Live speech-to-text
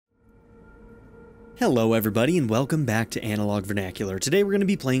Hello everybody and welcome back to Analog Vernacular. Today we're going to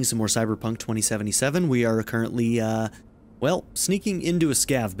be playing some more Cyberpunk 2077. We are currently, well, sneaking into a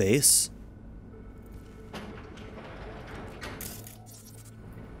scav base.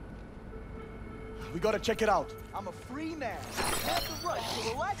 We gotta check it out. I'm a free man. Have the right to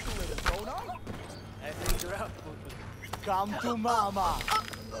relax a little, don't I? I think you're out. Come to mama.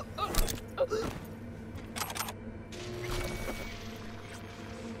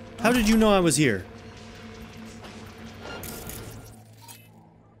 How did you know I was here?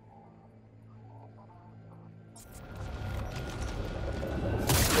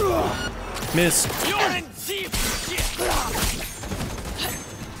 Miss. You're in deep shit.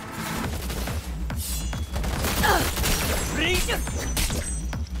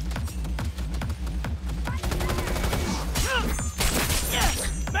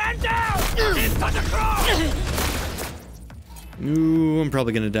 Man down! Into the cross! Ooh, I'm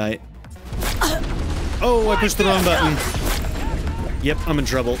probably gonna die. Oh, I pushed the wrong button. Yep, I'm in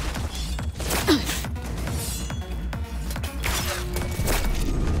trouble.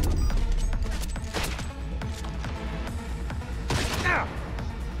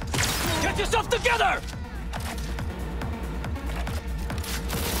 Get yourself together!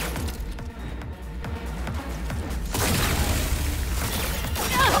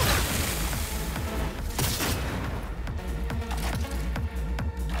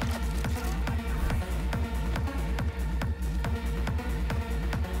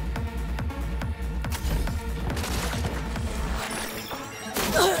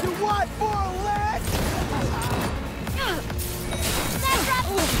 You want more lead?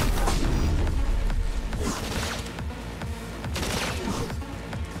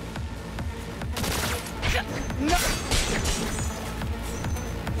 No.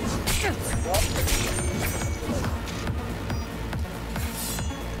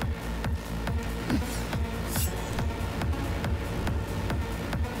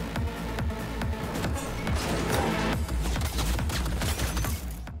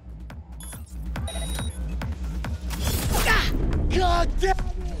 God damn it!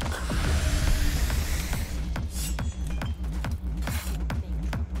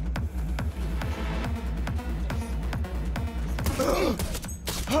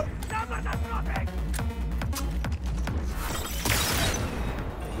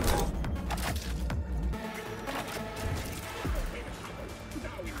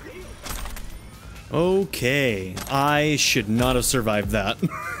 Okay, I should not have survived that.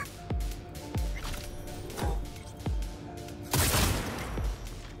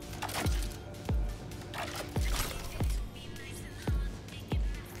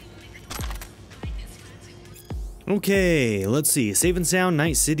 Okay, let's see. Save and sound,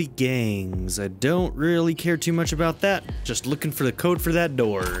 Night City gangs. I don't really care too much about that. Just looking for the code for that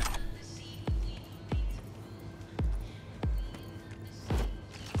door.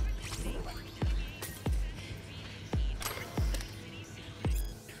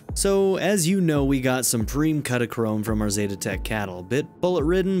 So, as you know, we got some preem cut of chrome from our Zetatech cattle. Bit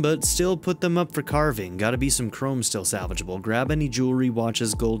bullet-ridden, but still put them up for carving. Gotta be some chrome still salvageable. Grab any jewelry,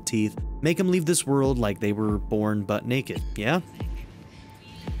 watches, gold teeth. Make them leave this world like they were born butt naked, yeah?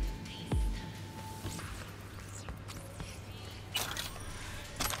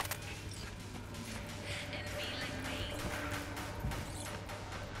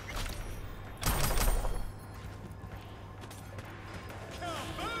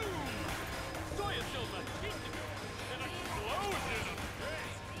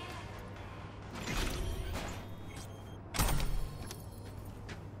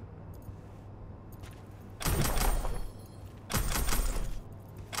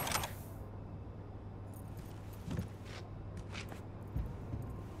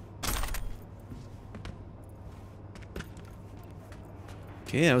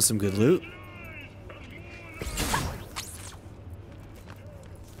 Okay, that was some good loot.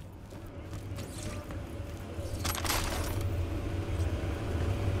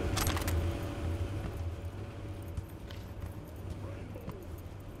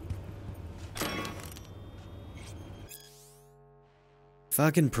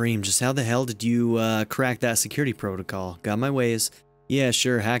 Fucking Preem, just how the hell did you crack that security protocol? Got my ways. Yeah,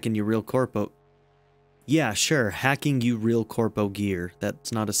 sure, hacking you real corpo. Yeah, sure, hacking you real corpo gear.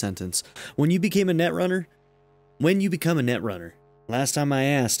 That's not a sentence. When you became a netrunner? When you become a netrunner. Last time I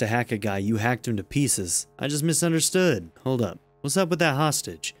asked to hack a guy, you hacked him to pieces. I just misunderstood. Hold up. What's up with that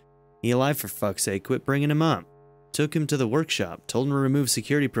hostage? He alive for fuck's sake, quit bringing him up. Took him to the workshop, told him to remove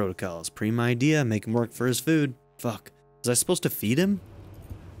security protocols. Preem idea, make him work for his food. Fuck. Was I supposed to feed him?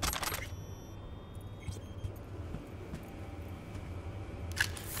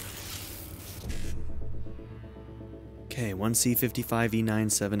 Okay,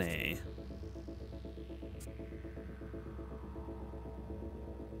 1C55E97A.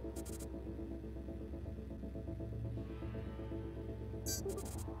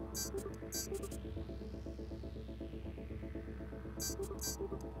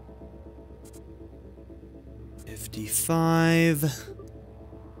 $55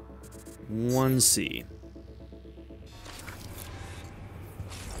 1C.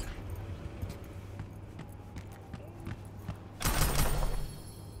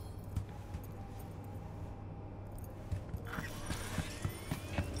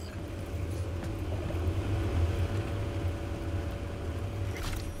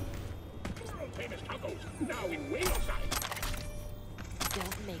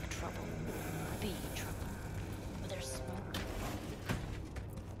 Don't make trouble. Be trouble. There's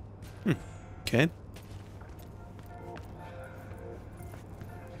smoke. Okay.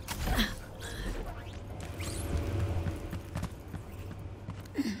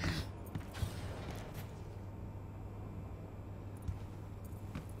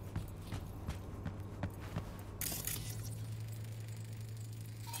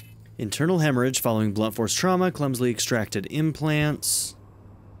 Internal hemorrhage following blunt force trauma, clumsily extracted implants.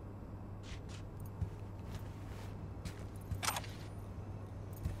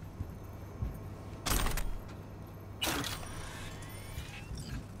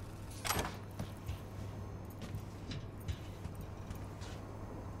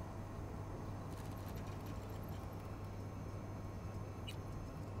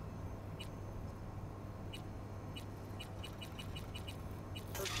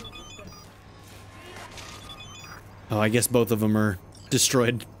 Oh, I guess both of them are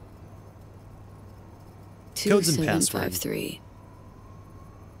destroyed. Codes and password. 2753.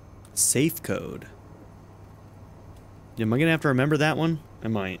 Safe code. Am I gonna have to remember that one? I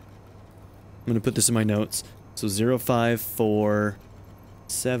might. I'm gonna put this in my notes. So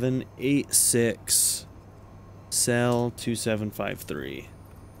 054786 cell 2753.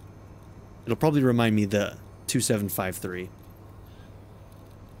 It'll probably remind me the 2753.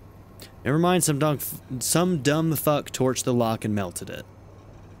 Never mind, some dumb fuck torched the lock and melted it.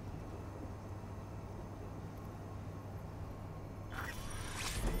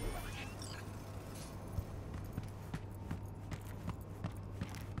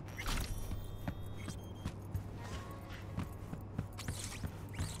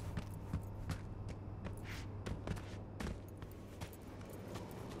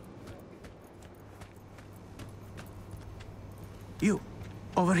 You,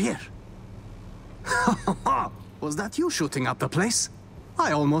 over here. Was that you shooting up the place?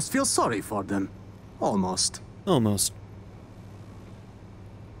 I almost feel sorry for them. Almost. Almost.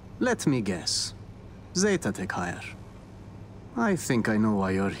 Let me guess. Zeta Tech hire. I think I know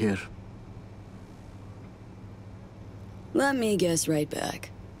why you're here. Let me guess right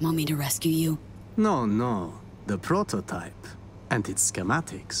back. Want me to rescue you? No. The prototype. And its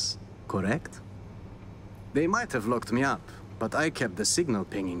schematics. Correct? They might have locked me up, but I kept the signal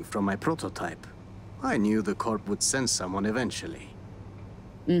pinging from my prototype. I knew the Corp would send someone eventually.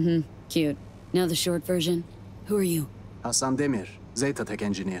 Mm-hmm. Cute. Now the short version. Who are you? Hassan Demir, Zeta Tech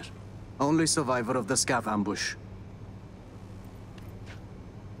engineer. Only survivor of the Scav ambush.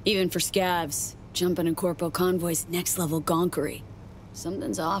 Even for scavs, jumping in Corpo convoys next level gonkery.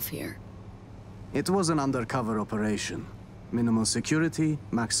 Something's off here. It was an undercover operation. Minimal security,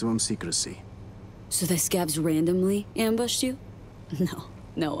 maximum secrecy. So the scavs randomly ambushed you?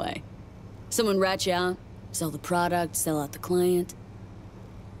 No way. Someone rat you out, sell the product, sell out the client.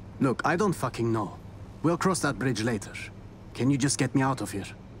 Look, I don't fucking know. We'll cross that bridge later. Can you just get me out of here?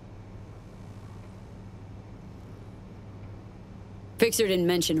 Fixer didn't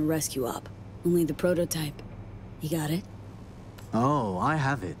mention a rescue op, only the prototype. You got it? Oh, I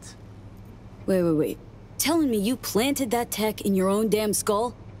have it. Wait. Telling me you planted that tech in your own damn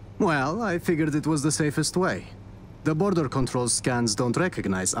skull? Well, I figured it was the safest way. The border control scans don't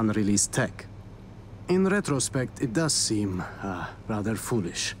recognize unreleased tech. In retrospect, it does seem, rather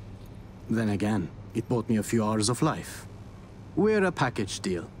foolish. Then again, it bought me a few hours of life. We're a package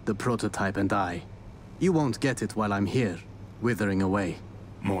deal, the prototype and I. You won't get it while I'm here, withering away.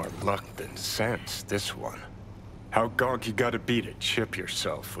 More luck than sense, this one. How gonk you gotta be to chip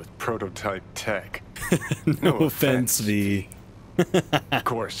yourself with prototype tech? No offense, V. Of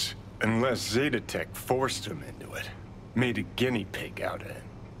course, unless Zeta Tech forced him into it. Made a guinea pig out of it.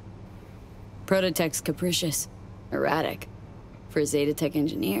 Prototech's capricious, erratic. For a Zeta Tech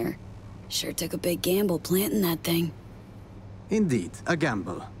engineer, sure took a big gamble planting that thing. Indeed, a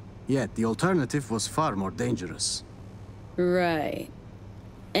gamble. Yet the alternative was far more dangerous. Right.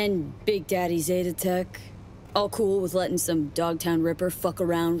 And Big Daddy Zeta Tech, All cool with letting some Dogtown Ripper fuck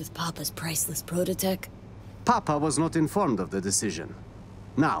around with Papa's priceless prototech? Papa was not informed of the decision.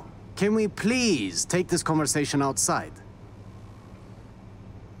 Now, can we please take this conversation outside?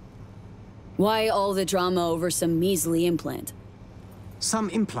 Why all the drama over some measly implant? Some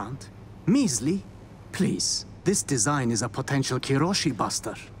implant? Measly? Please, this design is a potential Kiroshi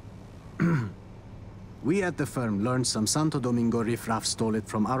buster. We at the firm learned some Santo Domingo riffraff stole it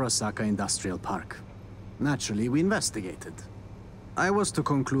from Arasaka Industrial Park. Naturally, we investigated. I was to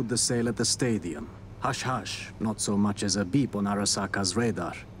conclude the sale at the stadium. Hush-hush, not so much as a beep on Arasaka's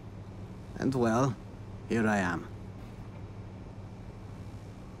radar. And well, here I am.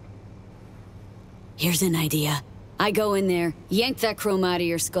 Here's an idea. I go in there, yank that chrome out of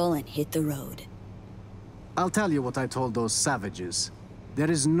your skull, and hit the road. I'll tell you what I told those savages. There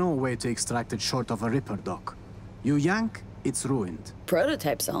is no way to extract it short of a Ripper dock. You yank, it's ruined.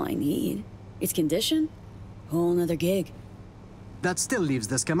 Prototype's all I need. Its condition? Whole nother gig. That still leaves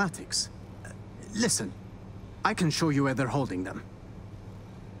the schematics. Listen, I can show you where they're holding them.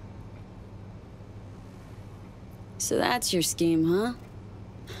 So that's your scheme, huh?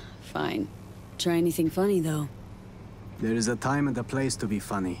 Fine. Try anything funny, though. There is a time and a place to be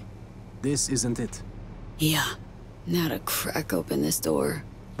funny. This isn't it. Yeah. Now to crack open this door.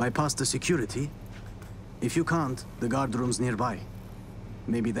 Bypass the security? If you can't, the guard room's nearby.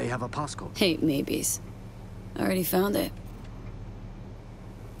 Maybe they have a passcode. Hey, maybes. Already found it.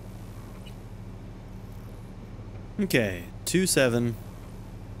 Okay, 27.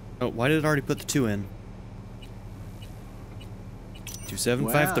 Oh, why did it already put the 2 in?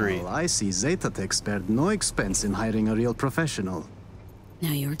 2753. Well, I see Zetatech spared no expense in hiring a real professional.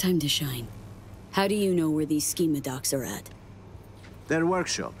 Now your time to shine. How do you know where these schema docs are at? Their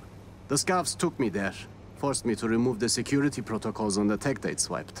workshop. The scavs took me there. Forced me to remove the security protocols on the tech they'd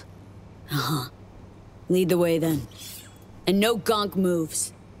swiped. Uh-huh. Lead the way then. And no gonk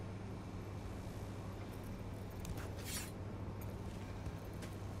moves.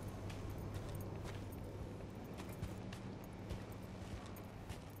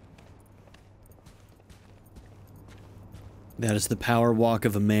 That is the power walk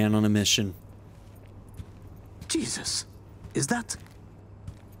of a man on a mission. Jesus, is that...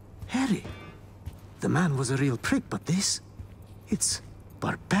 Harry? The man was a real prick, but this... It's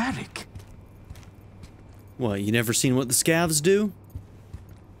barbaric. What, you never seen what the scavs do?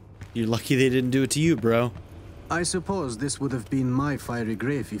 You're lucky they didn't do it to you, bro. I suppose this would have been my fiery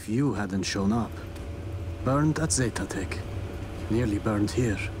grave if you hadn't shown up. Burned at Zetatech. Nearly burned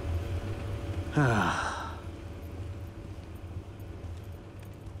here. Ah...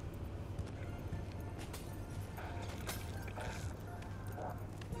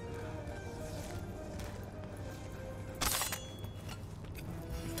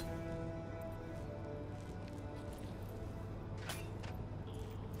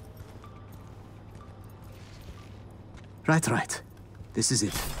 Right. This is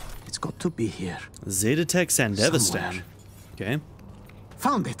it. It's got to be here. Zetatech Sandevistan. Somewhere. Okay.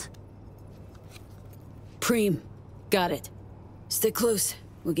 Found it! Preem. Got it. Stick close.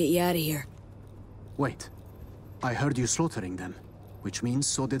 We'll get you out of here. Wait. I heard you slaughtering them, which means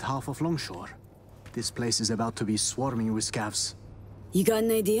so did half of Longshore. This place is about to be swarming with scavs. You got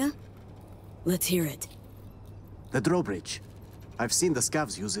an idea? Let's hear it. The drawbridge. I've seen the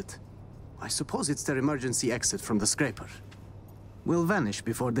scavs use it. I suppose it's their emergency exit from the scraper. We'll vanish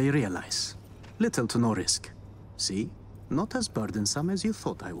before they realize. Little to no risk. See? Not as burdensome as you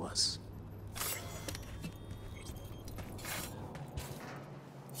thought I was.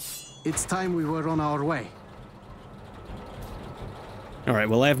 It's time we were on our way. Alright,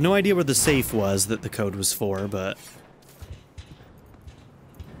 well I have no idea where the safe was that the code was for, but...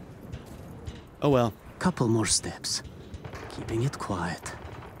 Oh well. Couple more steps. Keeping it quiet.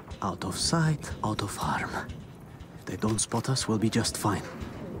 Out of sight, out of harm. If they don't spot us, we'll be just fine.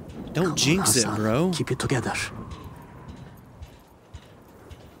 Don't Come jinx on, it, Hassan. bro. Keep it together.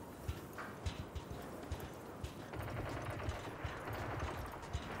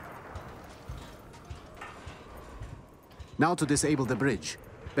 Now to disable the bridge.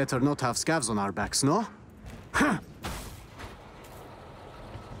 Better not have scavs on our backs, no?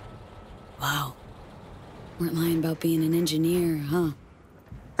 Wow. Weren't lying about being an engineer, huh?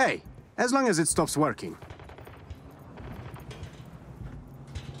 Hey, as long as it stops working.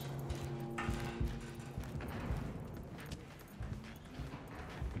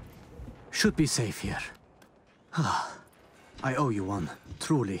 Should be safe here. Ah, I owe you one,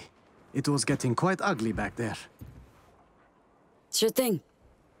 truly. It was getting quite ugly back there. Sure thing.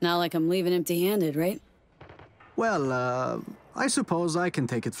 Not like I'm leaving empty-handed, right? Well, I suppose I can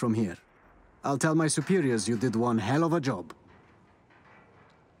take it from here. I'll tell my superiors you did one hell of a job.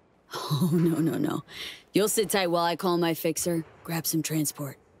 Oh, no. You'll sit tight while I call my fixer, grab some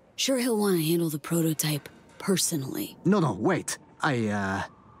transport. Sure he'll want to handle the prototype personally. No, wait. I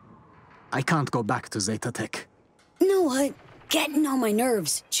can't go back to Zeta Tech. You know what? Getting on my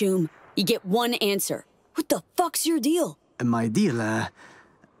nerves, Choom. You get one answer. What the fuck's your deal? My deal,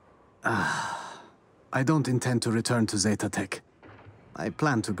 I don't intend to return to Zeta Tech. I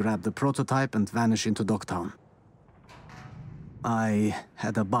plan to grab the prototype and vanish into Dogtown. I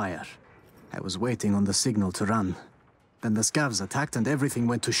had a buyer. I was waiting on the signal to run. Then the scavs attacked and everything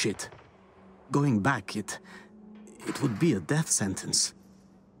went to shit. Going back, it would be a death sentence.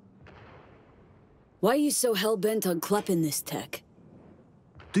 Why are you so hell-bent on klepping this tech?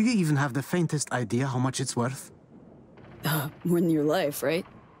 Do you even have the faintest idea how much it's worth? More than your life, right?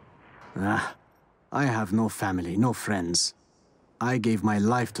 I have no family, no friends. I gave my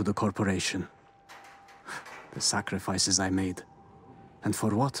life to the corporation. The sacrifices I made. And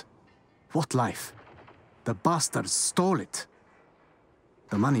for what? What life? The bastards stole it.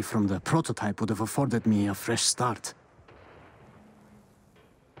 The money from the prototype would have afforded me a fresh start.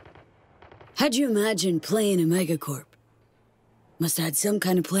 How'd you imagine playing a megacorp? Must have had some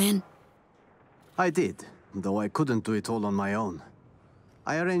kind of plan? I did, though I couldn't do it all on my own.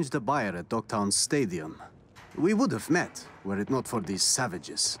 I arranged a buyer at Dogtown Stadium. We would have met, were it not for these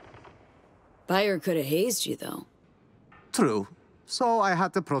savages. Buyer could have hazed you, though. True. So I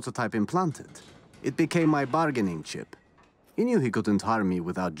had the prototype implanted. It became my bargaining chip. He knew he couldn't harm me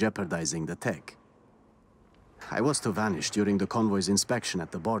without jeopardizing the tech. I was to vanish during the convoy's inspection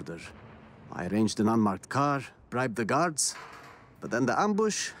at the border. I arranged an unmarked car, bribed the guards, but then the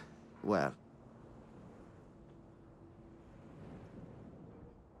ambush, well...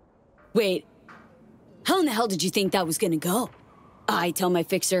 Wait, how in the hell did you think that was gonna go? I tell my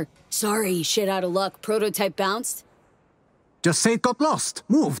fixer, sorry, shit out of luck, prototype bounced? Just say it got lost,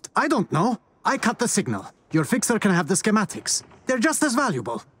 moved, I don't know. I cut the signal. Your fixer can have the schematics. They're just as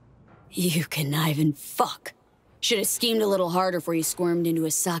valuable. You conniving fuck. Should have schemed a little harder before you squirmed into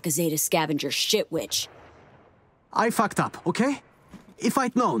a Saka Zeta scavenger shit witch. I fucked up, okay? If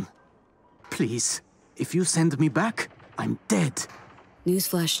I'd known. Please, if you send me back, I'm dead.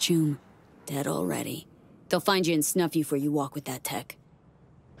 Newsflash, Choom. Dead already. They'll find you and snuff you before you walk with that tech.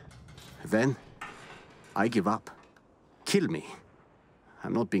 Then, I give up. Kill me.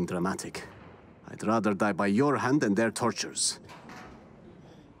 I'm not being dramatic. I'd rather die by your hand than their tortures.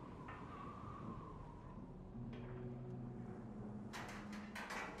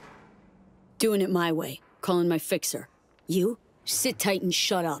 Doing it my way. Calling my fixer. You, sit tight and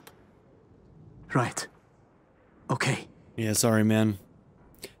shut up. Right. Okay. Yeah, sorry, man.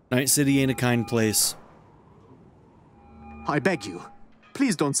 Night City ain't a kind place. I beg you.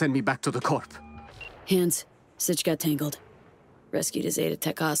 Please don't send me back to the Corp. Hands. Sitch got tangled. Rescued a Zeta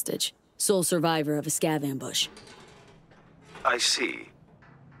Tech hostage. Sole survivor of a scav ambush. I see.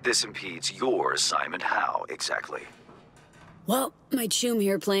 This impedes your assignment. How, exactly? Well, my Choom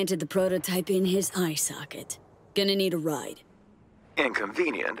here planted the prototype in his eye socket. Gonna need a ride.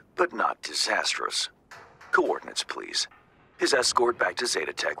 Inconvenient, but not disastrous. Coordinates, please. His escort back to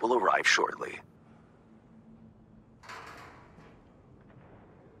Zeta Tech will arrive shortly.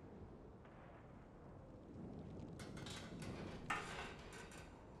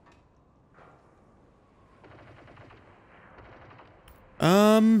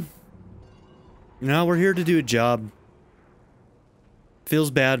 No, we're here to do a job. Feels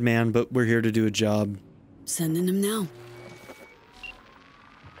bad, man, but we're here to do a job. Sending him now.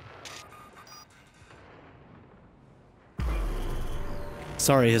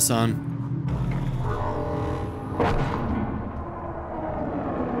 Sorry, Hassan.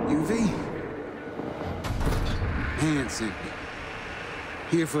 UV? Hand sent me.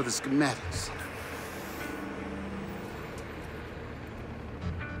 Here for the schematics.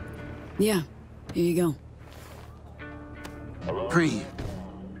 Yeah, here you go. Preem.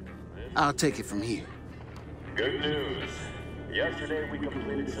 I'll take it from here. Good news. Yesterday we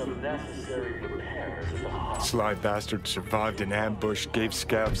completed some necessary repairs at the hospital. Sly bastard survived an ambush, gave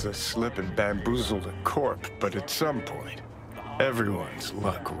scavs a slip, and bamboozled a corp. But at some point, everyone's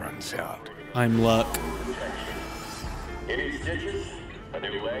luck runs out. I'm luck. Any stitches? A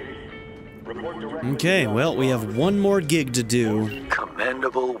new leg? Report directly. Okay, well, we have one more gig to do.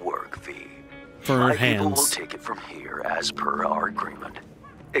 Commendable work, V. For My our people will hands. take it from here as per our agreement.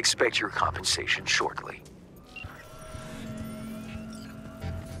 Expect your compensation shortly.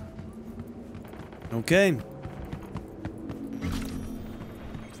 Okay.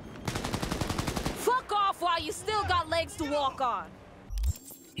 Fuck off while you still got legs to walk on.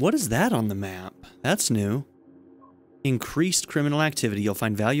 What is that on the map? That's new. Increased criminal activity. You'll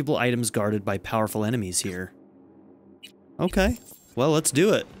find valuable items guarded by powerful enemies here. Okay. Well, let's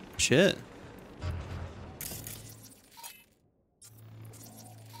do it. Shit.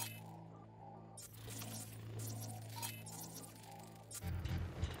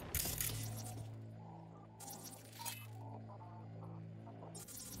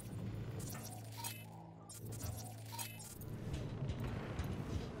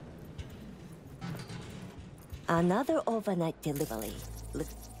 Another overnight delivery. Look.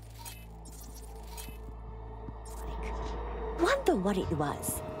 Wonder what it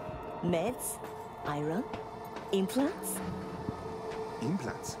was. Meds? Iron? Implants?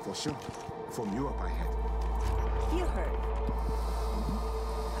 Implants, for sure. From Europe I had. You heard.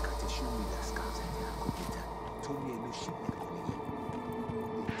 I got to show me the scars at the computer. Told me a new shipment coming in.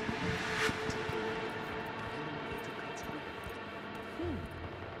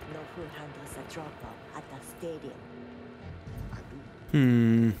 No food handles a drop-off at the stadium.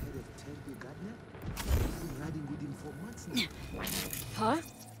 Riding with him for months now. Huh?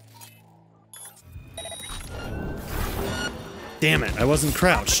 Damn it, I wasn't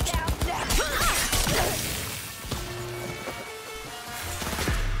crouched.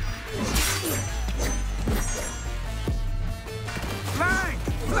 Flank!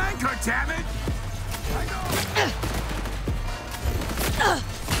 Flank her, damn it!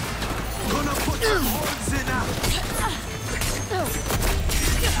 Gonna put some holes in her.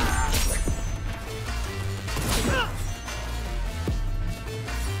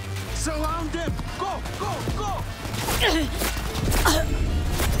 Surround them! Go! Go! Go!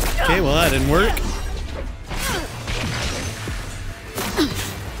 Okay, well that didn't work.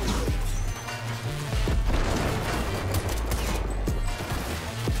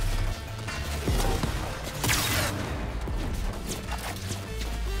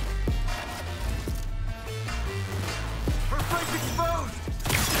 Her flank's exposed!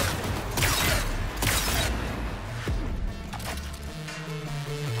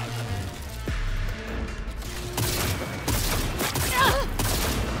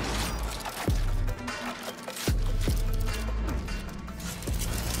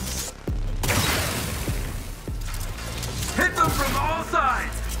 Hit them from all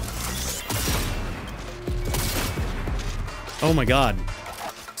sides! Oh my god.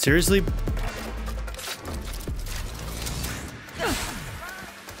 Seriously?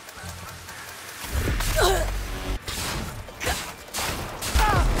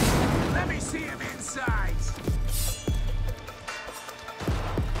 Let me see him inside!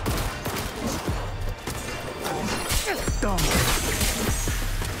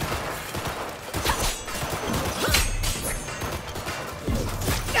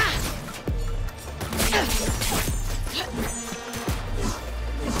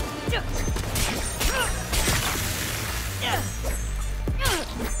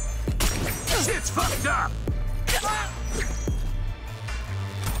 Shit's fucked up!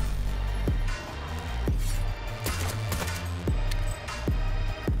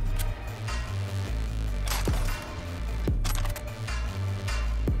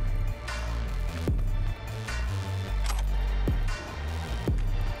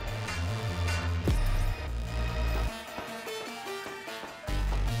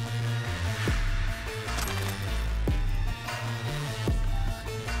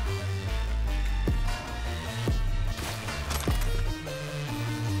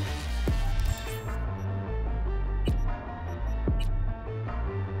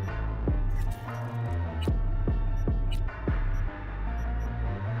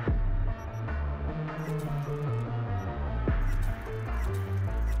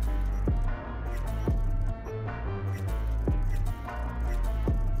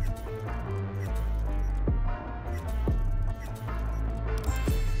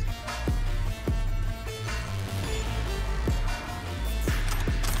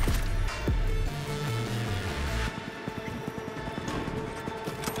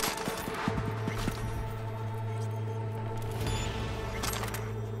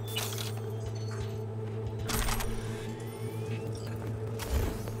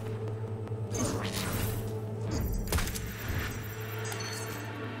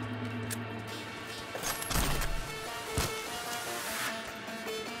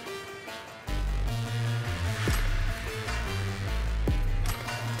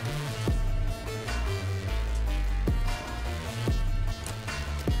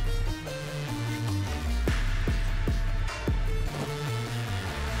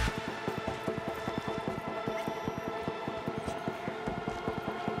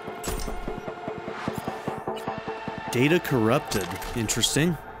 Data corrupted.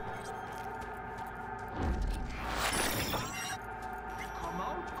 Interesting.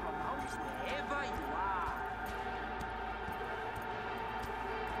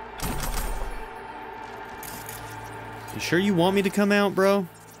 sure you want me to come out, bro?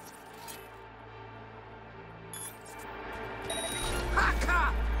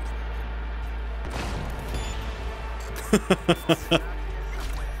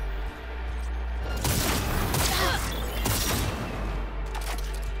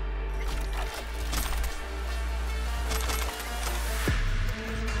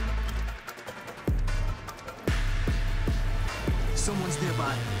 Someone's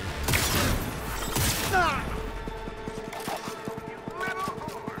nearby.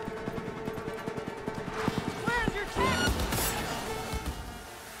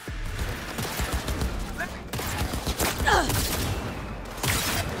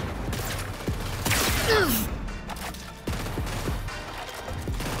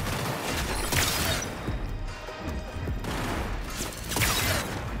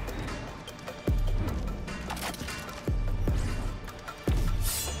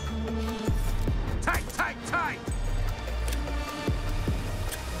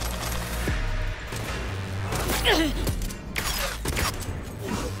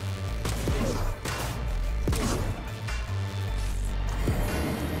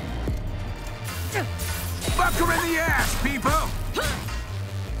 Fuck her in the ass, people!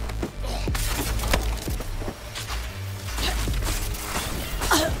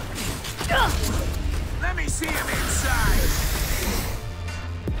 Let me see him inside!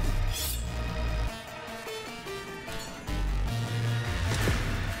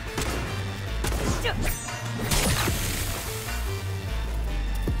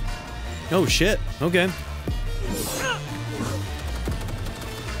 Oh shit. Okay.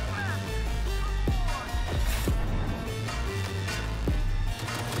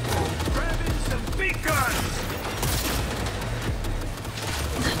 Grabbing some big guns!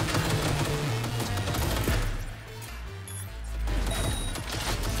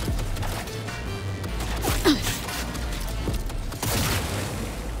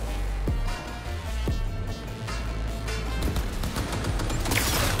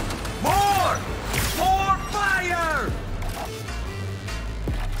 More! More fire!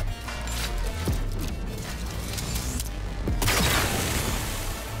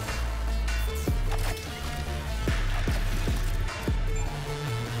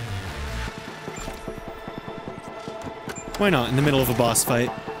 Why not? In the middle of a boss fight.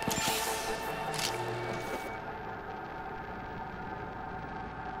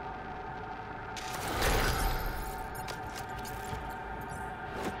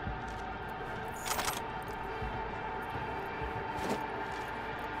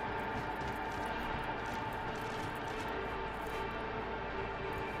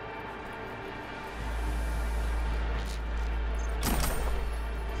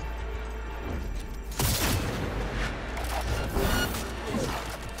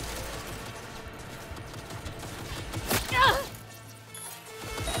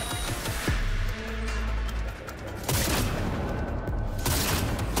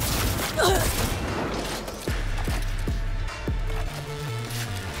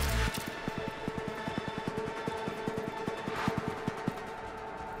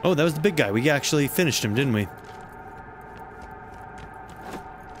 Oh, that was the big guy. We actually finished him, didn't we?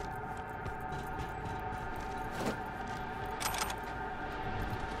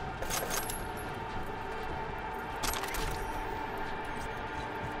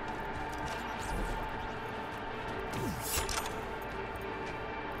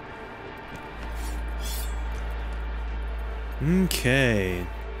 Okay.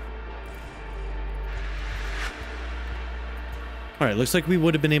 Alright, looks like we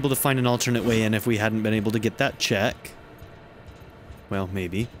would have been able to find an alternate way in if we hadn't been able to get that check. Well,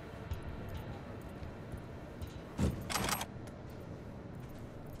 maybe.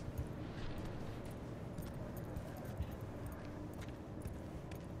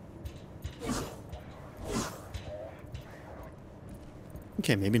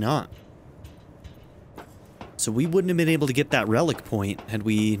 Okay, maybe not. So we wouldn't have been able to get that relic point had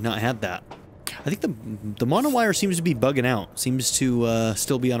we not had that. I think the monowire seems to be bugging out. Seems to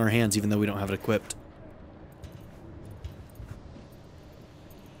still be on our hands even though we don't have it equipped.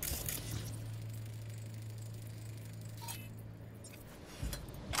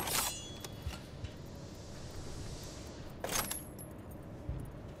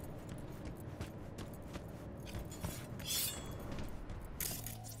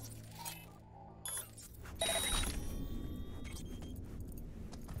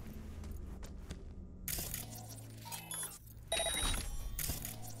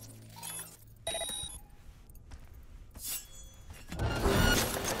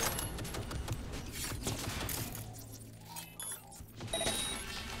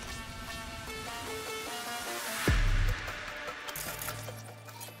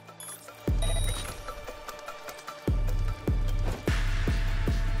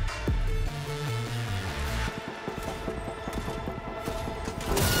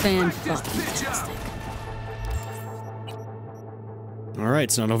 Fan-fucking-tastic. Alright,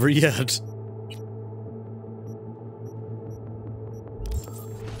 it's not over yet.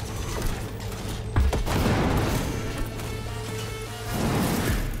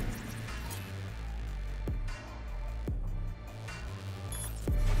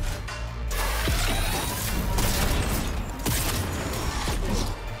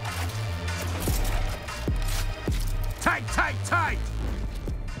 Tight, tight, tight!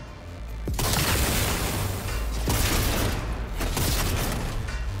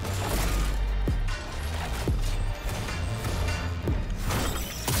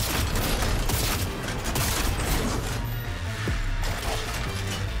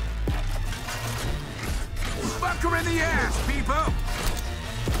 Fuck her in the ass, people!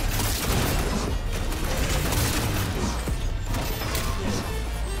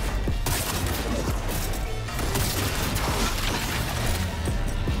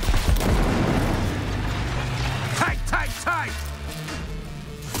 Tight, tight, tight!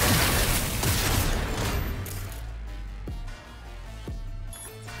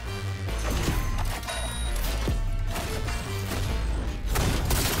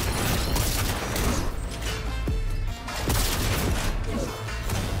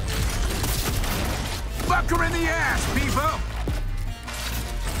 Fuck her in the ass, people!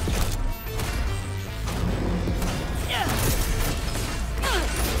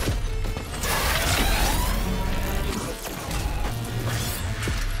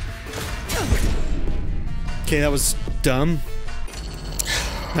 Okay, that was dumb.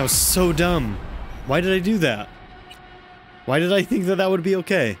 That was so dumb. Why did I do that? Why did I think that that would be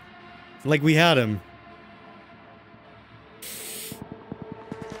okay? Like we had him.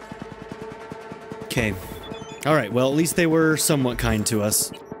 Okay. Alright, well at least they were somewhat kind to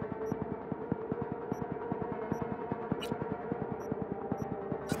us.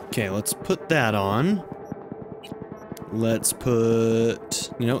 Okay, let's put that on. Let's put...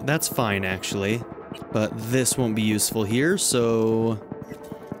 You know, that's fine actually. But this won't be useful here, so...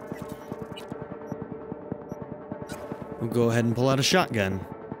 we'll go ahead and pull out a shotgun.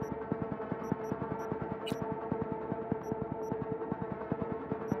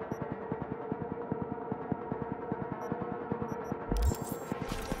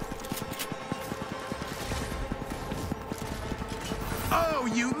 Oh,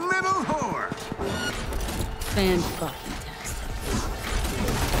 you little whore! Fan-fucking-tastic.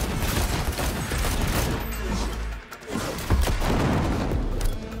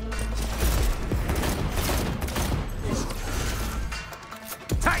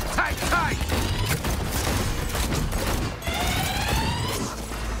 Tight, tight, tight!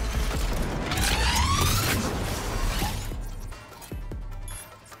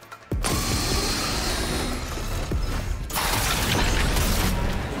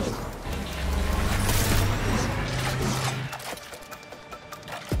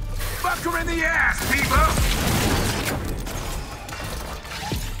 Fuck her in the ass, people!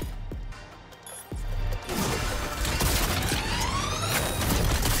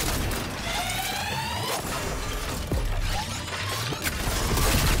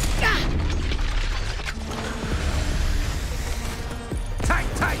 Tight,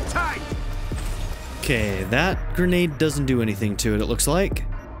 tight, tight! Okay, that grenade doesn't do anything to it, it looks like.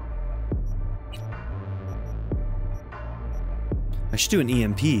 I should do an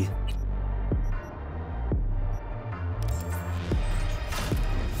EMP.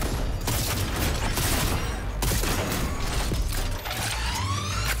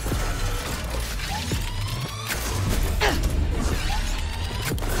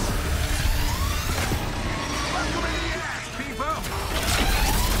 Fuck her in the ass, people!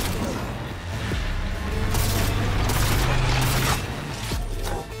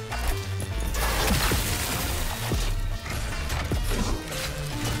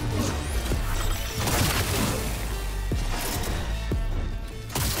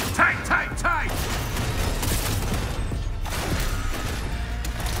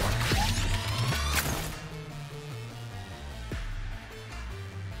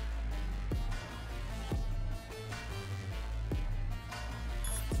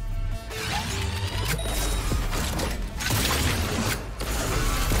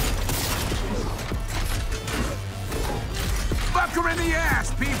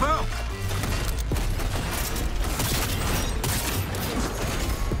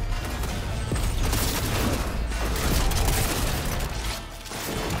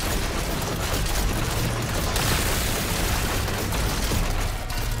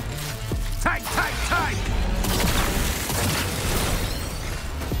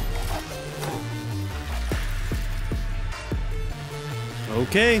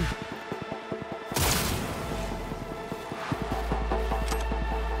 Okay.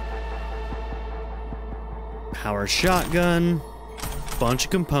 Power shotgun, bunch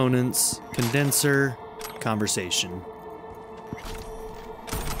of components, condenser, conversation.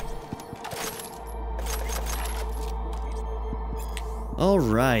 All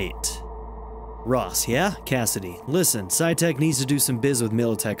right. Ross, yeah? Cassidy. Listen, SciTech needs to do some biz with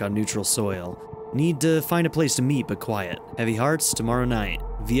Militech on neutral soil. Need to find a place to meet, but quiet. Heavy Hearts, tomorrow night.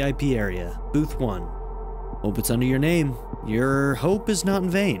 VIP area, booth 1. Hope it's under your name. Your hope is not in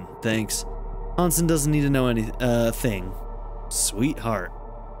vain. Thanks. Hansen doesn't need to know anything. Sweetheart.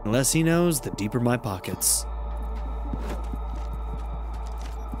 The less he knows, the deeper my pockets.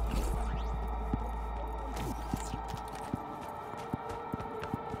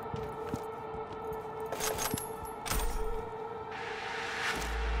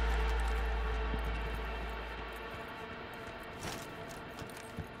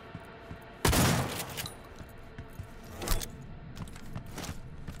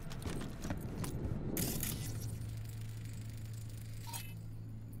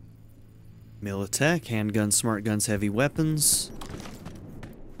 Militech, handguns, smart guns, heavy weapons.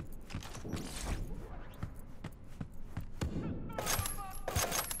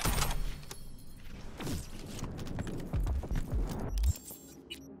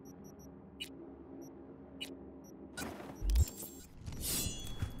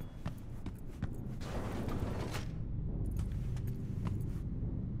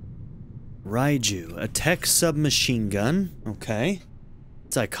 Raiju, a tech submachine gun. Okay.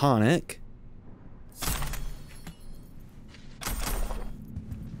 It's iconic.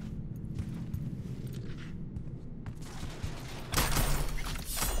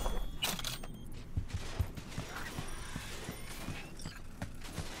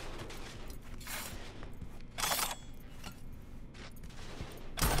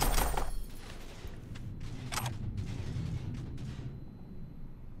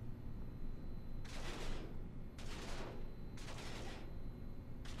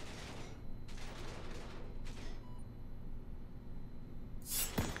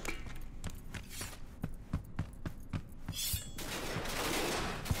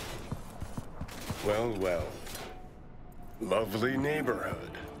 Well, well. Lovely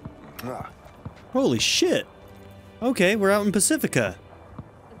neighborhood. Ah. Holy shit. Okay, we're out in Pacifica.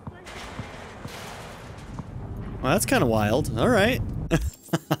 Well, that's kind of wild. All right.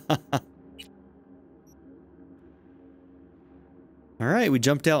 All right, we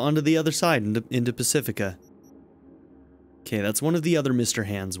jumped out onto the other side into Pacifica. Okay, that's one of the other Mr.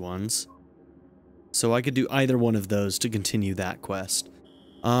 Hands ones. So I could do either one of those to continue that quest.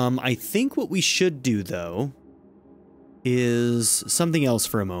 I think what we should do, though, is something else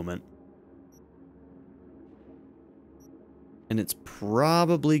for a moment. And it's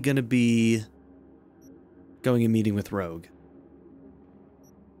probably going to be going and meeting with Rogue.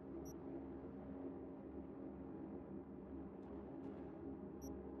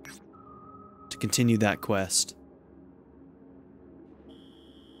 To continue that quest.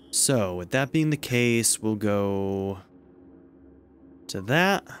 So, with that being the case, we'll go to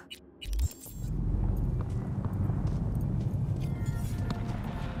that.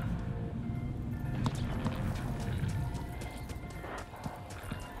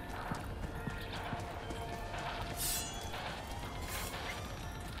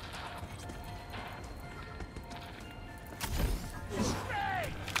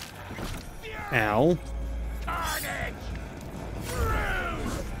 Ow.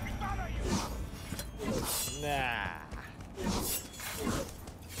 Nah.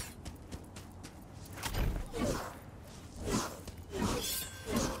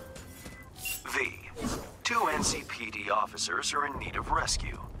 Two NCPD officers are in need of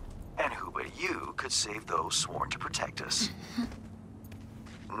rescue. And who but you could save those sworn to protect us?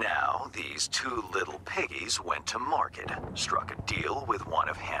 Now, these two little piggies went to market, struck a deal with one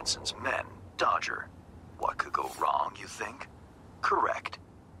of Hansen's men, Dodger. What could go wrong, you think? Correct.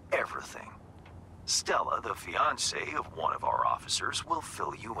 Everything. Stella, the fiancée of one of our officers, will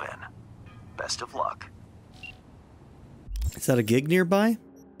fill you in. Best of luck. Is that a gig nearby?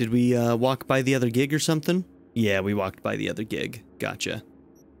 Did we walk by the other gig or something? Yeah, we walked by the other gig. Gotcha.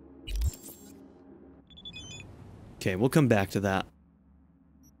 Okay, we'll come back to that.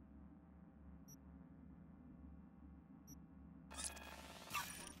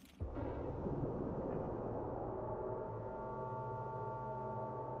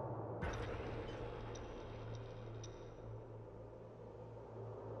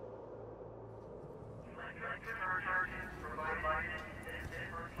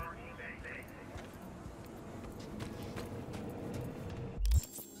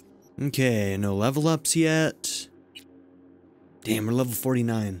 Okay, no level ups yet. Damn, we're level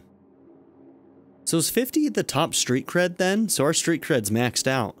 49. So is 50 the top street cred then? So our street cred's maxed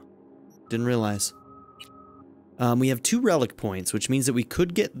out. Didn't realize. We have 2 relic points, which means that we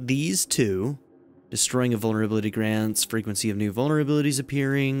could get these 2. Destroying a vulnerability grants frequency of new vulnerabilities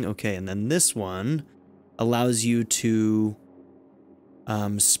appearing. Okay, and then this one allows you to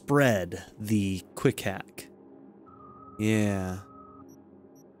spread the quick hack. Yeah.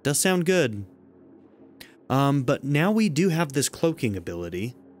 Does sound good. But now we do have this cloaking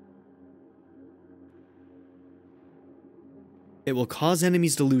ability. It will cause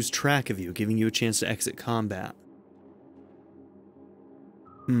enemies to lose track of you, giving you a chance to exit combat.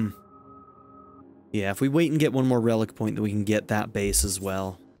 Yeah, if we wait and get one more relic point, then we can get that base as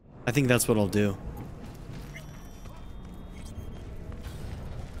well. I think that's what I'll do.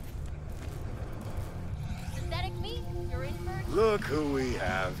 Synthetic meat, you're in for Look who we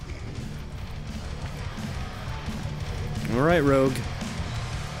have here. Alright, Rogue.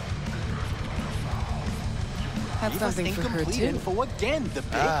 Have something for her too. Info again, the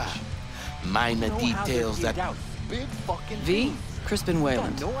bitch. Minor details that... Big fucking V, things. Crispin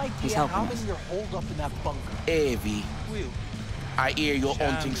Wayland. No idea He's helping how us. many are holed up in that bunker. Hey, V. I hear you're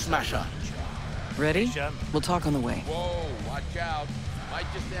hunting Smasher. Ready? We'll talk on the way. Whoa, watch out. Might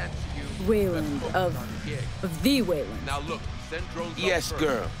just answer you. Wayland of the Wayland. Now look, yes,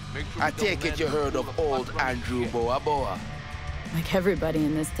 girl. I take it you heard of old Andrew Boa Boa. Like everybody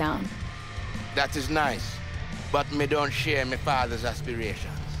in this town. That is nice, but me don't share my father's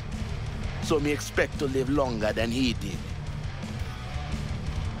aspirations. So me expect to live longer than he did.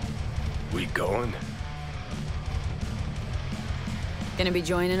 We going? Gonna be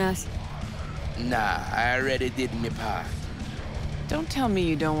joining us? Nah, I already did me part. Don't tell me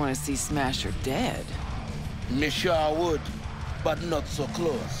you don't want to see Smasher dead. Me sure would, but not so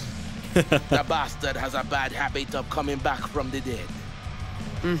close. The bastard has a bad habit of coming back from the dead.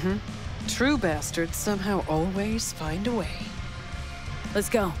 Mm-hmm. True bastards somehow always find a way. Let's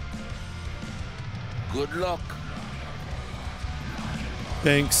go. Good luck.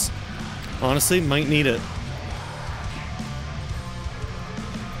 Thanks. Honestly, might need it.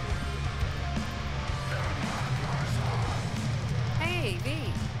 Hey,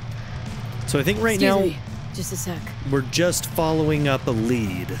 V. So I think right Excuse now me. Just a sec. we're just following up a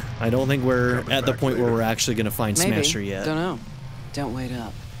lead. I don't think we're at the point where we're actually going to find Maybe. Smasher yet. Don't know. Don't wait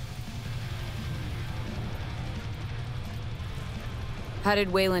up. How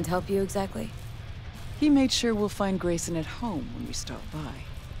did Wayland help you exactly? He made sure we'll find Grayson at home when we stop by.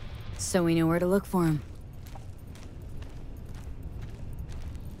 So we know where to look for him.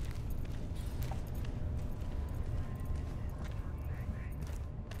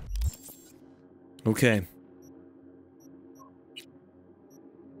 Okay.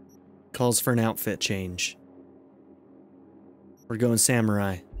 Calls for an outfit change. We're going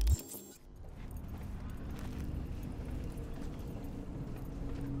samurai.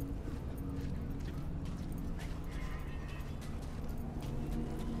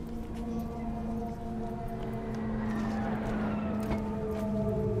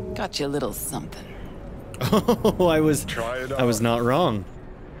 Got you a little something. Oh, I was not wrong.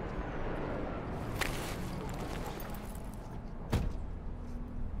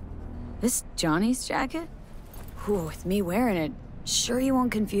 This Johnny's jacket? Ooh, with me wearing it, sure you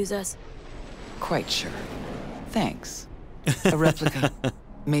won't confuse us? Quite sure. Thanks. A replica.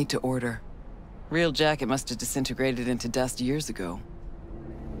 Made to order. Real jacket must have disintegrated into dust years ago.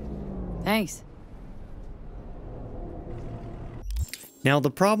 Thanks. Now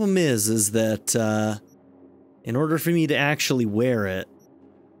the problem is that in order for me to actually wear it,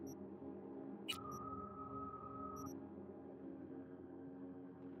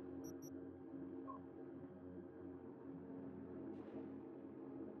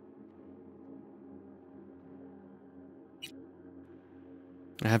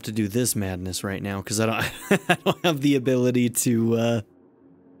 I have to do this madness right now because I don't I don't have the ability to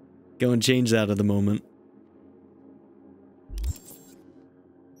go and change that at the moment.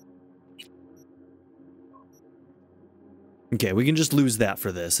 Okay, we can just lose that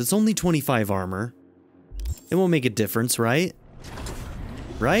for this. It's only 25 armor. It won't make a difference, right?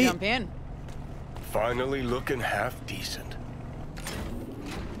 Right? Jump in. Finally looking half decent.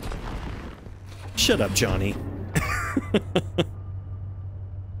 Shut up, Johnny.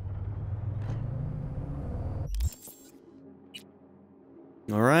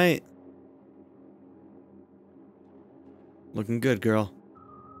 All right. Looking good, girl.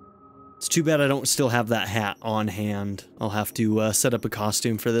 It's too bad I don't still have that hat on hand. I'll have to set up a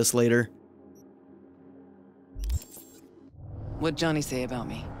costume for this later. What'd Johnny say about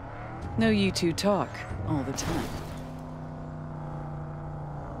me? No, you two talk all the time.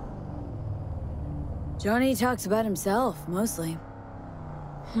 Johnny talks about himself, mostly.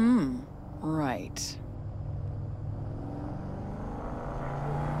 Right.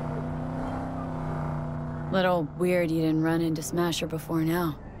 Little weird you didn't run into Smasher before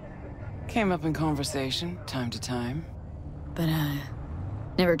now. Came up in conversation, time to time. But,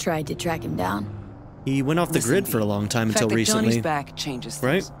 never tried to track him down. He went off the grid for a long time until recently. Johnny's back changes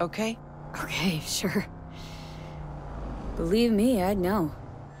things, right? Okay? Okay, sure. Believe me, I'd know.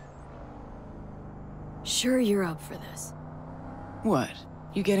 Sure you're up for this. What?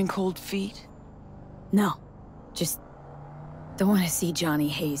 You getting cold feet? No. Just don't want to see Johnny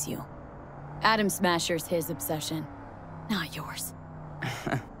haze you. Adam Smasher's his obsession, not yours.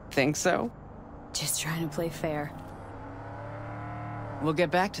 Think so? Just trying to play fair. We'll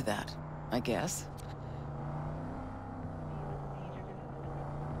get back to that, I guess.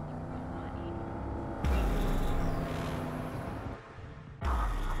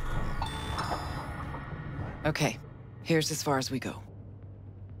 Okay, here's as far as we go.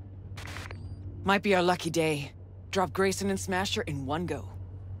 Might be our lucky day. Drop Grayson and Smasher in one go.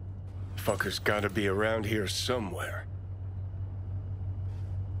 Fucker's gotta be around here somewhere.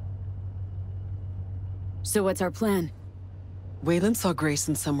 So what's our plan? Wayland saw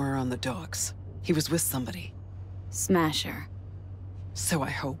Grayson somewhere on the docks. He was with somebody. Smasher. So I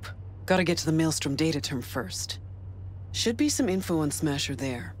hope. Gotta get to the Maelstrom data term first. Should be some info on Smasher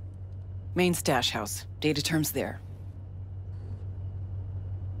there. Main stash house. Data term's there.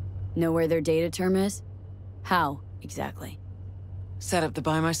 Know where their data term is? How, exactly? Set up the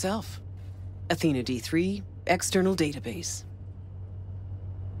buy myself. Athena D3, external database.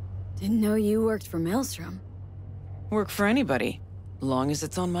 Didn't know you worked for Maelstrom. Work for anybody, long as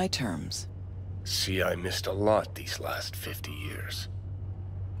it's on my terms. See, I missed a lot these last 50 years.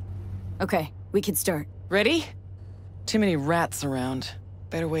 Okay, we can start. Ready? Too many rats around.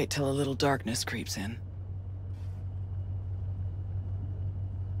 Better wait till a little darkness creeps in.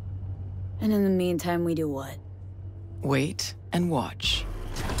 And in the meantime, we do what? Wait and watch.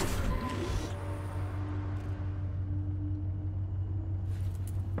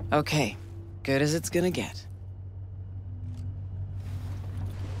 Okay, good as it's gonna get.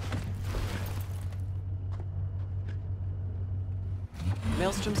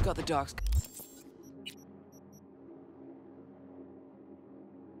 Maelstrom's got the docks.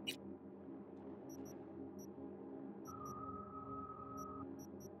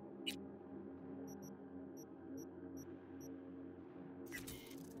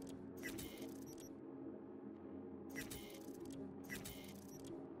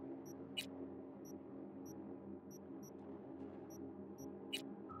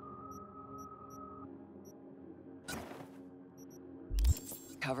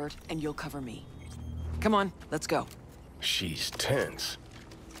 Covered, and you'll cover me. Come on, let's go. She's tense.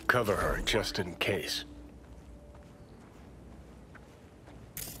 Cover her just in case.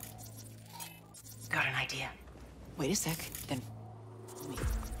 Got an idea. Wait a sec, then... me.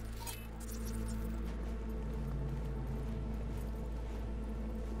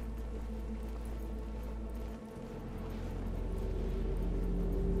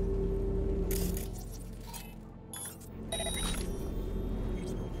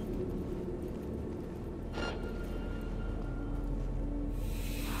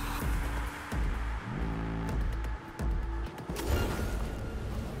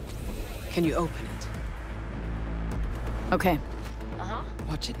 Can you open it? Okay.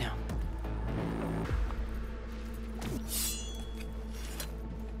 Watch it now.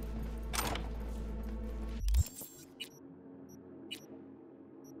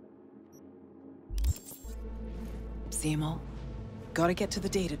 See 'em all? Gotta get to the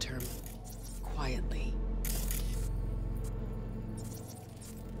data term. Quietly.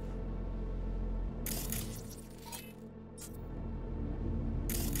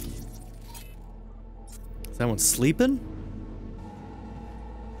 Is that one sleeping?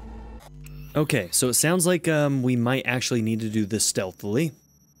 Okay, so it sounds like we might actually need to do this stealthily.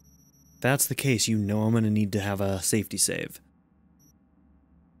 If that's the case, you know I'm gonna need to have a safety save.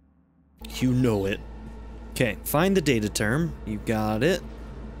 You know it. Okay, find the data term. You got it.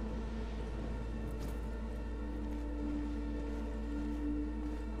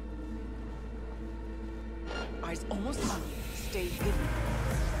 Eyes almost on you. Stay hidden.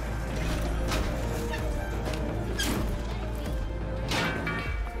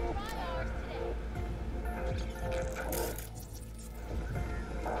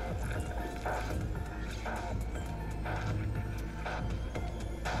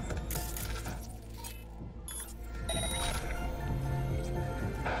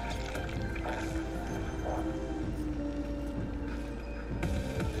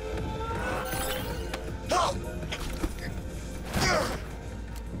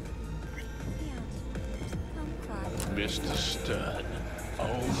 just a stud.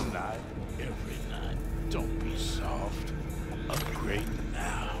 All night, every night. Don't be soft. Upgrade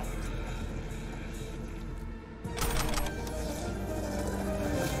now.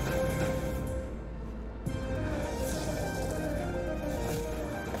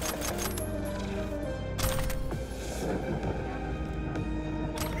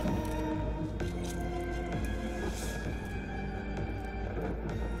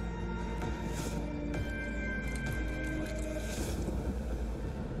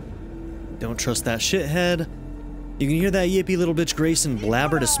 Don't trust that shithead. You can hear that yippy little bitch Grayson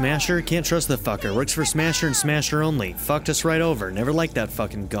blabber to Smasher? Can't trust the fucker. Works for Smasher and Smasher only. Fucked us right over. Never liked that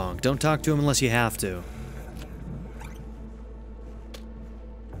fucking gonk. Don't talk to him unless you have to.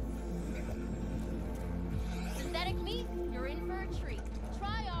 Synthetic meat, you're in for a treat.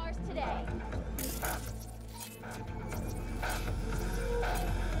 Try ours today.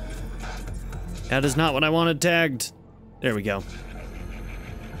 That is not what I wanted tagged. There we go.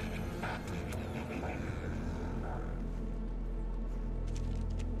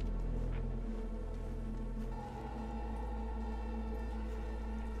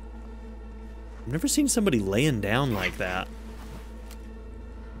 I've never seen somebody laying down like that.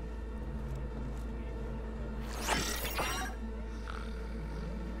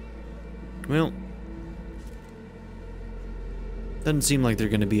 Well, doesn't seem like they're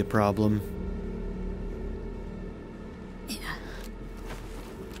going to be a problem. Yeah.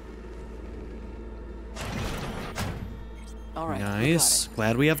 All right. Nice.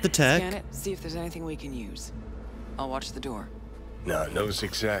 Glad we have the tech. Scan it, see if there's anything we can use. I'll watch the door. Nah, knows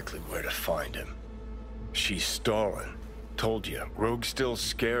exactly where to find him. She's stalling. Told you, Rogue's still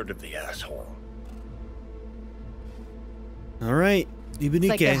scared of the asshole. All right, It's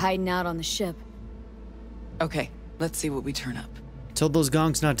like they're hiding out on the ship. Okay, let's see what we turn up. Tell those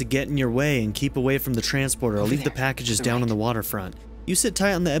gonks not to get in your way and keep away from the transporter. I'll leave the packages down on the waterfront. You sit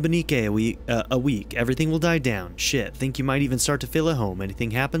tight on the Ebonique a week. Everything will die down. Shit, think you might even start to feel at home.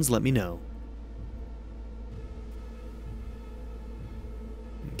 Anything happens, let me know.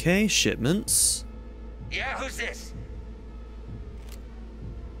 Okay, shipments. Yeah, who's this?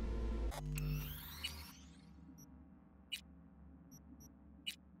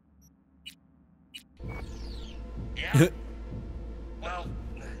 Yeah? Well,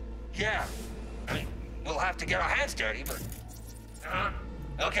 yeah. I mean, we'll have to get our hands dirty, but...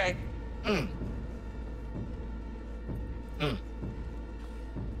 okay.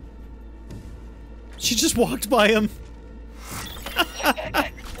 She just walked by him.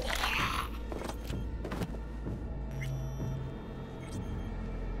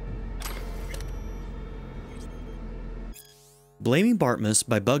 Blaming Bartmus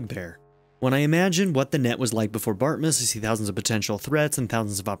by Bugbear. When I imagine what the net was like before Bartmus, I see thousands of potential threats and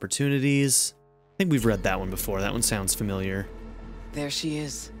thousands of opportunities. I think we've read that one before. That one sounds familiar. There she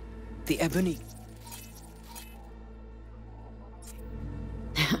is. The Ebony.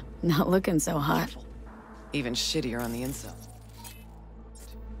 Not looking so hot. Even shittier on the inside.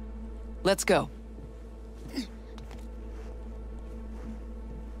 Let's go.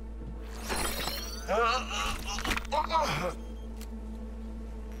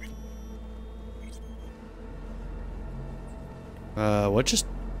 What just...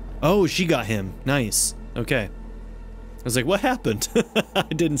 Oh, she got him. Nice. Okay. I was like, what happened? I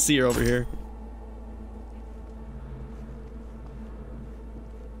didn't see her over here.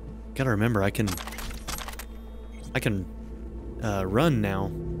 Gotta remember, I can run now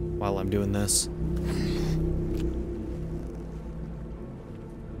while I'm doing this.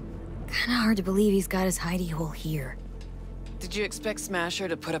 Kinda hard to believe he's got his hidey hole here. Did you expect Smasher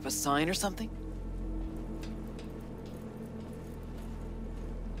to put up a sign or something?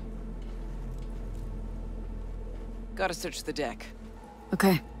 Gotta search the deck.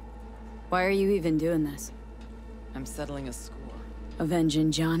 Okay. Why are you even doing this? I'm settling a score.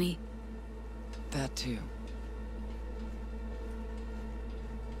 Avenging Johnny? That too.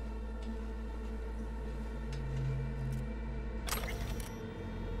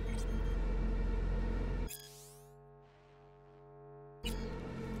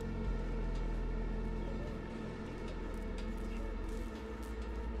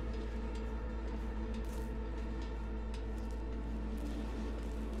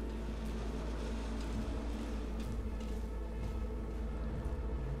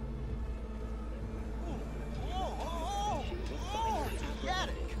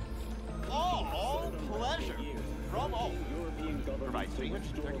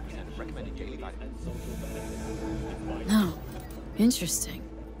 No. Interesting.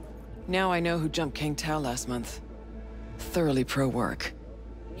 Now I know who jumped King Tao last month. Thoroughly pro-work.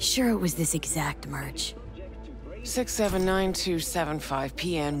 Sure it was this exact merch.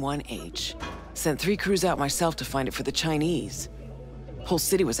 679275PN1H. Sent 3 crews out myself to find it for the Chinese. Whole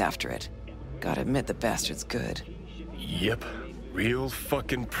city was after it. Gotta admit the bastard's good. Yep. Real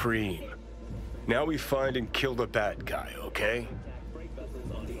fucking preem. Now we find and kill the bad guy, okay?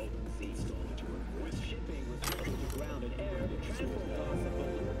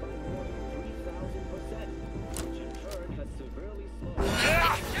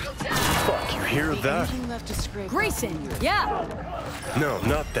 Fuck, you hear that? Grayson, yeah! No,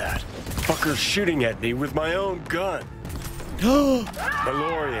 not that. Fucker's shooting at me with my own gun.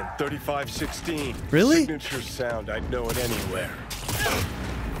 DeLorean, 3516. Really? Signature sound, I'd know it anywhere.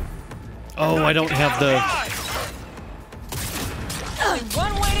 Oh, I don't have the... Only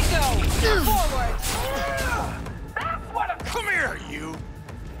one way to go. Forward. That's what a... Come here, you!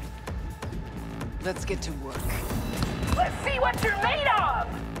 Let's get to work. Let's see what you're made of!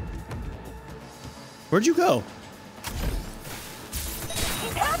 Where'd you go?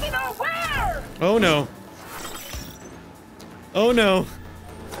 He's heading our where? Oh no. Oh no.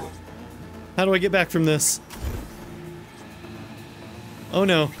 How do I get back from this? Oh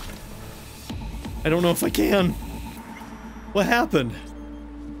no. I don't know if I can. What happened?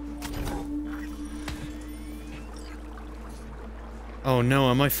 Oh no,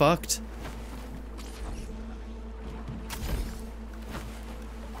 am I fucked?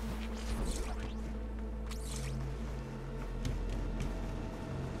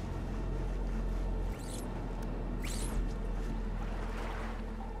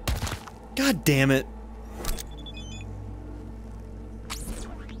 God damn it.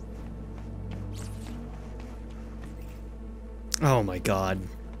 Oh my god.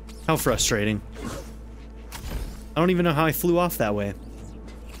 How frustrating. I don't even know how I flew off that way.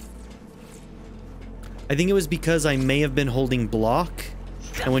 I think it was because I may have been holding block,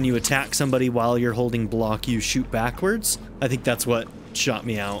 and when you attack somebody while you're holding block, you shoot backwards. I think that's what shot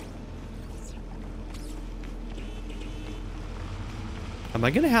me out. Am I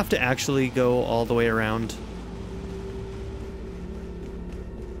gonna have to actually go all the way around?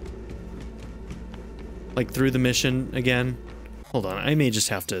 Like through the mission again? Hold on, I may just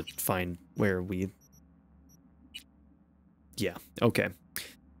have to find where we... Yeah, okay.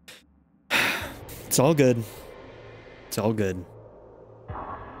 It's all good. It's all good.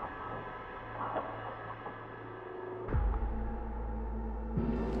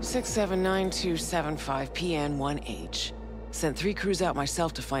 PN1H. Sent 3 crews out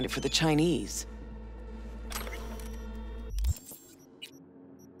myself to find it for the Chinese.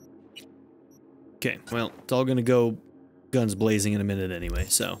 Okay, well, it's all gonna go guns blazing in a minute anyway,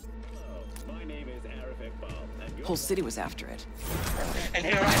 so. Whole city was after it. And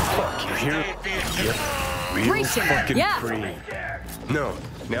here I Fuck, you hear? Yep. Real Grayson, fucking yeah. preem. No,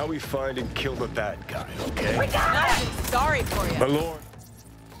 now we find and kill the bad guy, okay? Sorry for you. My lord.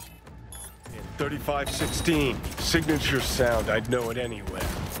 3516. Signature sound, I'd know it anywhere.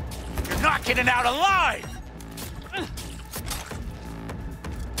 You're not getting out alive!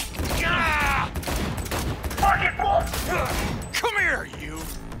 Target wolf! Come here, you!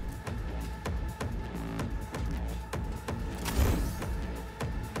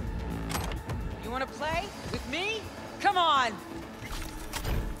 You want to play with me? Come on.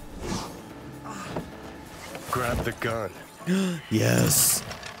 Grab the gun. Yes.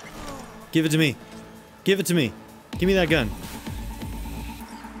 Give it to me. Give it to me. Give me that gun.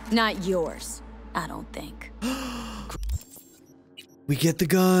 Not yours, I don't think. We get the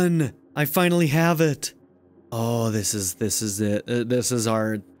gun. I finally have it. Oh, this is it. This is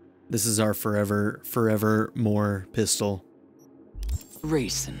our forever more pistol.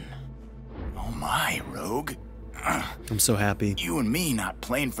 Racing. Oh my, Rogue. I'm so happy. You and me not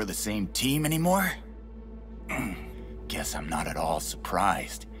playing for the same team anymore? Guess I'm not at all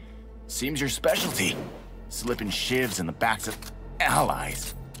surprised. Seems your specialty. Slipping shivs in the backs of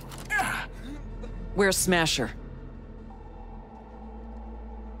allies. Where's Smasher?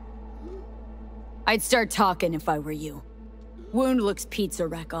 I'd start talking if I were you. Wound looks pizza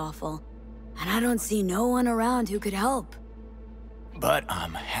wreck awful, and I don't see no one around who could help. But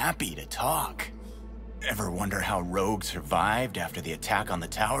I'm happy to talk. Ever wonder how Rogue survived after the attack on the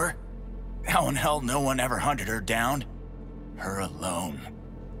tower? How in hell no one ever hunted her down? Her alone.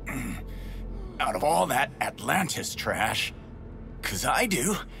 Out of all that Atlantis trash. 'Cause I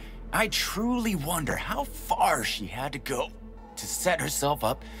do. I truly wonder how far she had to go to set herself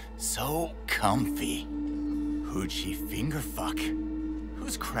up so comfy. Who'd she finger fuck?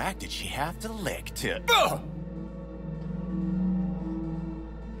 Whose crack did she have to lick to... Ugh!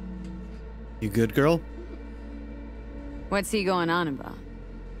 You good, girl? What's he going on about?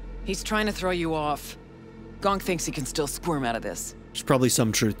 He's trying to throw you off. Gong thinks he can still squirm out of this. There's probably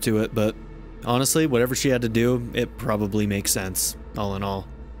some truth to it, but honestly, whatever she had to do, it probably makes sense, all in all.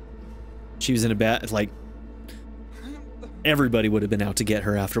 She was in a bad, like, everybody would have been out to get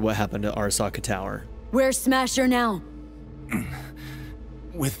her after what happened to Arasaka Tower. Where's Smasher now?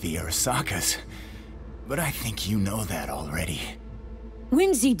 With the Arasakas. But I think you know that already.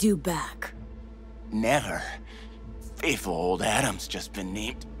 When's he due back? Never. Faithful old Adam's just been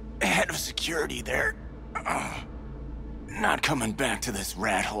named head of security there. Not coming back to this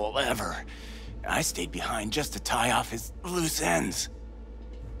rat hole ever. I stayed behind just to tie off his loose ends.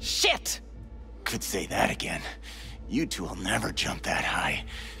 Shit! Could say that again. You two will never jump that high.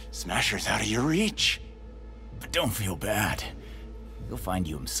 Smasher's out of your reach. But don't feel bad. He'll find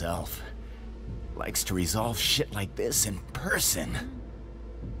you himself. Likes to resolve shit like this in person.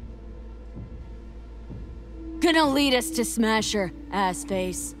 Gonna lead us to Smasher,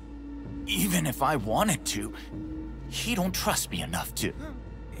 assface. Even if I wanted to, he don't trust me enough to.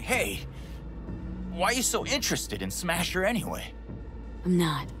 Hey, why are you so interested in Smasher anyway? I'm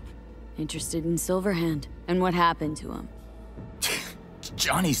not. Interested in Silverhand and what happened to him.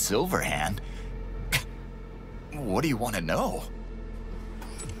 Johnny Silverhand? What do you want to know?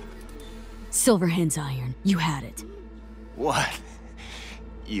 Silverhand's iron. You had it. What?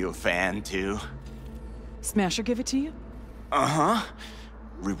 You a fan too? Smasher give it to you? Uh-huh.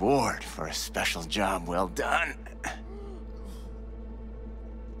 Reward for a special job well done.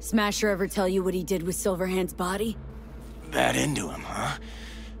 Smasher ever tell you what he did with Silverhand's body? That into him, huh?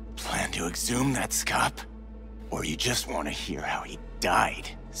 Plan to exhume that scop? Or you just want to hear how he died,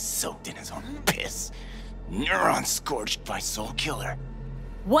 soaked in his own piss? Neurons scorched by Soul Killer.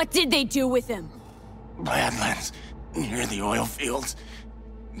 What did they do with him? Badlands, near the oil fields.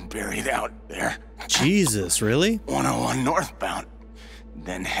 Buried out there. Jesus, really? 101 northbound.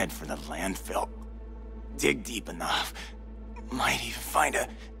 Then head for the landfill. Dig deep enough. Might even find a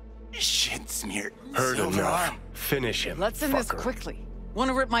shit-smeared Heard silver enough. arm. Finish him, Let's end this fucker. quickly. Want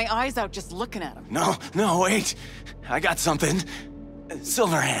to rip my eyes out just looking at him. No, wait. I got something.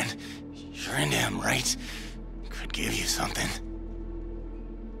 Silverhand. You're into him, right? Could give you something.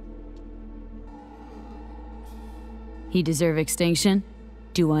 He deserve extinction?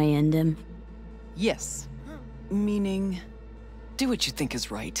 Do I end him? Yes. Meaning, do what you think is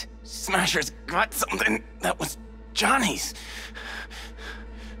right. Smasher's got something that was Johnny's.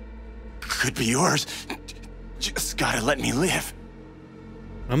 Could be yours. Just gotta let me live.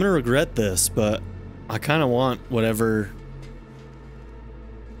 I'm gonna regret this, but I kind of want whatever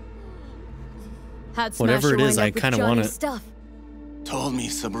How'd whatever Smasher it is, wind I up with kind of want Johnny's it. Stuff? Told me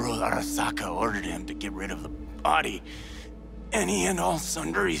Saburo Arasaka ordered him to get rid of the body. Any and all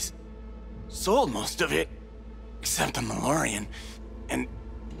sundries. Sold most of it. Except the Malorian. And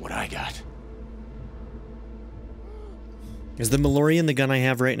what I got. Is the Malorian the gun I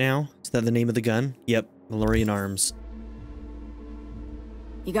have right now? Is that the name of the gun? Yep, Malorian Arms.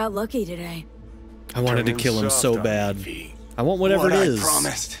 You got lucky today. I wanted to Turning kill him soft so on bad. V. I want whatever What it I is.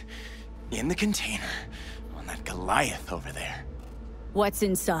 promised. In the container. On that Goliath over there. What's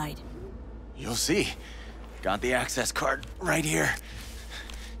inside? You'll see. Got the access card right here.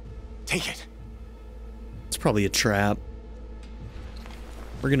 Take it. It's probably a trap.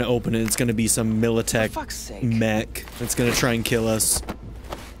 We're gonna open it. It's gonna be some Militech For fuck's sake. mech that's gonna try and kill us.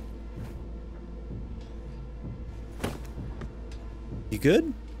 You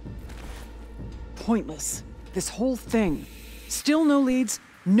good? Pointless. This whole thing. Still no leads,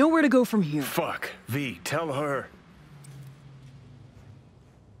 nowhere to go from here. Fuck. V, tell her.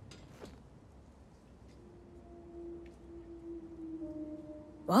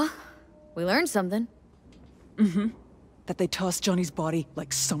 Well, we learned something. Mm-hmm. That they tossed Johnny's body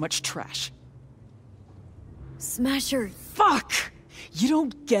like so much trash. Smasher. Fuck! You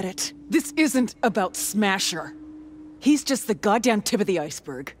don't get it. This isn't about Smasher. He's just the goddamn tip of the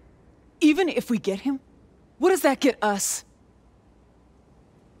iceberg. Even if we get him, what does that get us?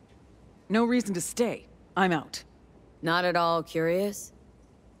 No reason to stay. I'm out. Not at all curious?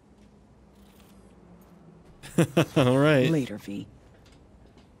 All right. Later, V.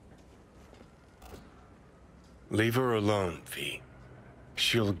 Leave her alone, V.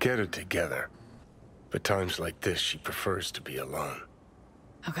 She'll get it together. But times like this, she prefers to be alone.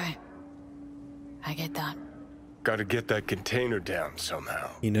 Okay. I get that. Gotta get that container down somehow.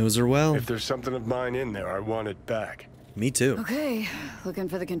 He knows her well. If there's something of mine in there, I want it back. Me too. Okay, looking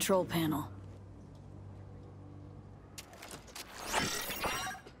for the control panel.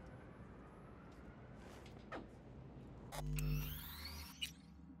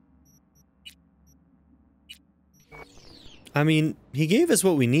 I mean, he gave us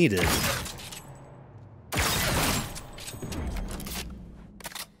what we needed.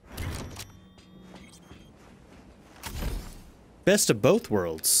 Best of both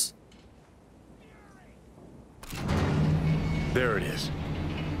worlds. There it is.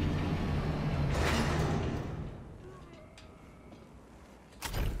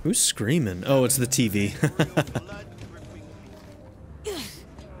 Who's screaming? Oh, it's the TV.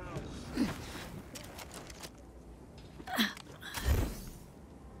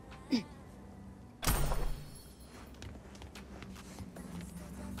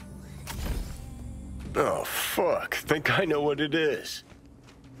 Oh, fuck. Think I know what it is.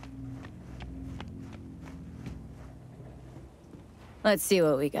 Let's see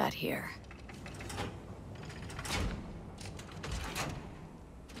what we got here.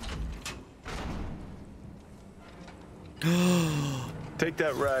 Take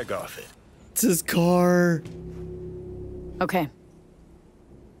that rag off it. It's his car. Okay.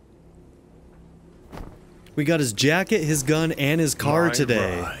 We got his jacket, his gun, and his car My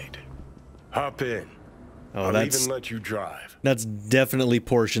today. ride. Hop in. Oh, I'll that's even let you drive. That's definitely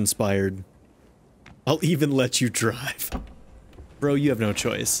Porsche inspired. I'll even let you drive. Bro, you have no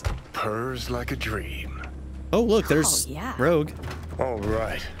choice. Purrs like a dream. Oh, look, there's Rogue. All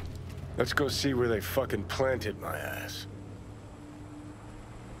right. Let's go see where they fucking planted my ass.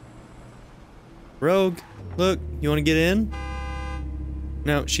 Rogue, look, you want to get in?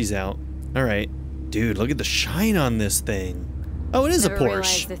 No, she's out. All right. Dude, look at the shine on this thing. Oh, it is Never a Porsche.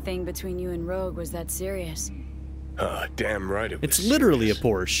 realized the thing between you and Rogue was that serious. Damn right it was. It's literally serious. a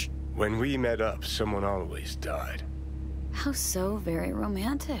Porsche. When we met up, someone always died. How so very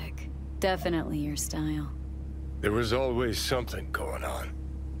romantic. Definitely your style. There was always something going on.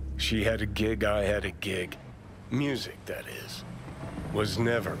 She had a gig, I had a gig. Music, that is. Was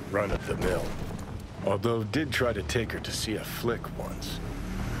never run-of-the-mill. Although did try to take her to see a flick once.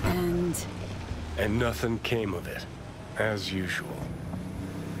 And nothing came of it, as usual.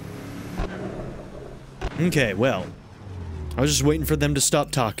 Okay, well, I was just waiting for them to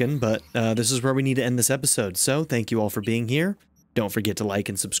stop talking, but this is where we need to end this episode. So thank you all for being here. Don't forget to like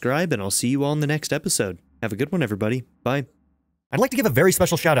and subscribe, and I'll see you all in the next episode. Have a good one, everybody. Bye. I'd like to give a very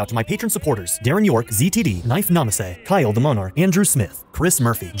special shout out to my patron supporters: Darren York, ZTD, Knife Namaste, Kyle the Monarch, Andrew Smith, Chris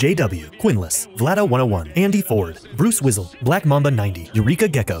Murphy, JW, Quinless, Vlado101, Andy Ford, Bruce Wizzle, Black Mamba 90, Eureka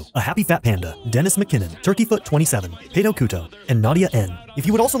Gecko, A Happy Fat Panda, Dennis McKinnon, Turkeyfoot 27, Peto Kuto, and Nadia N. If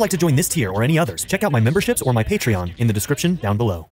you would also like to join this tier or any others, check out my memberships or my Patreon in the description down below.